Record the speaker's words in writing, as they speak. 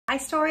Hi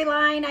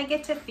Storyline, I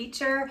get to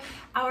feature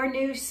our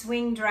new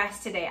swing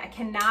dress today. I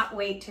cannot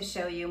wait to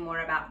show you more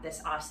about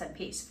this awesome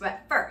piece.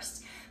 But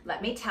first,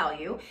 let me tell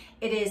you,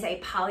 it is a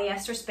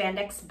polyester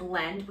spandex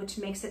blend, which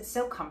makes it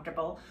so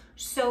comfortable,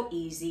 so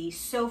easy,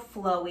 so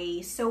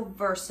flowy, so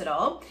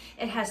versatile.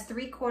 It has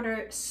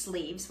 3/4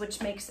 sleeves, which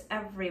makes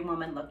every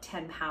woman look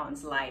 10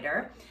 pounds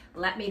lighter.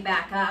 Let me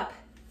back up.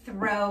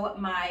 Throw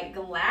my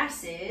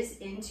glasses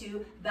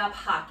into the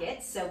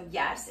pockets. So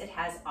yes, it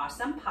has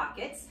awesome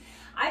pockets.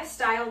 I've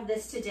styled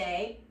this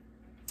today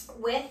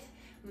with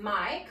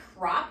my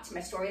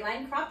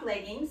Storyline cropped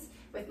leggings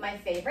with my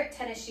favorite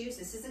tennis shoes.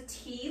 This is a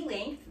T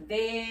length,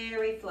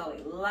 very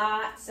flowy,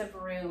 lots of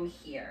room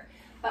here.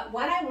 But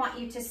what I want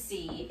you to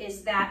see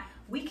is that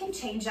we can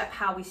change up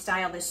how we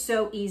style this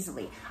so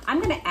easily. I'm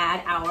gonna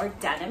add our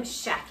denim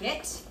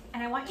shacket,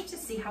 and I want you to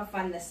see how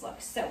fun this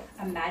looks. So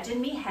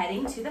imagine me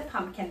heading to the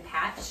pumpkin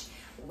patch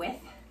with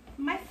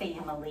my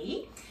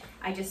family.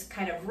 I just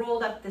kind of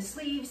rolled up the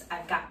sleeves.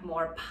 I've got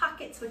more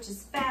pockets, which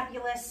is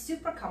fabulous,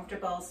 super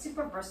comfortable,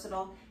 super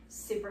versatile,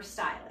 super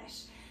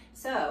stylish.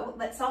 So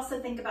let's also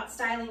think about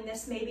styling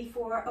this maybe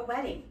for a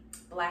wedding.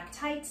 Black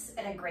tights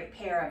and a great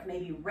pair of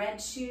maybe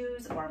red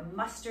shoes or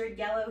mustard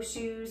yellow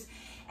shoes.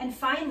 And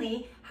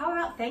finally, how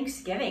about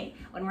Thanksgiving?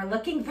 When we're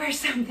looking for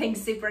something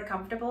super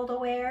comfortable to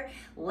wear,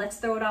 let's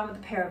throw it on with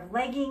a pair of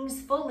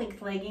leggings, full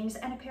length leggings,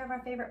 and a pair of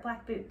our favorite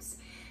black boots.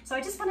 So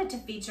I just wanted to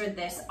feature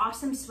this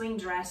awesome swing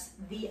dress,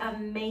 the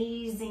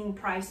amazing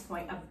price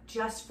point of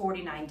just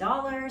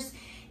 $49.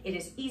 It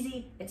is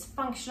easy, it's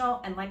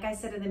functional, and like I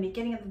said in the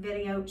beginning of the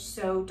video,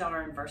 so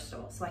darn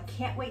versatile. So I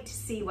can't wait to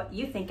see what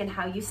you think and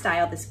how you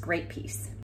style this great piece.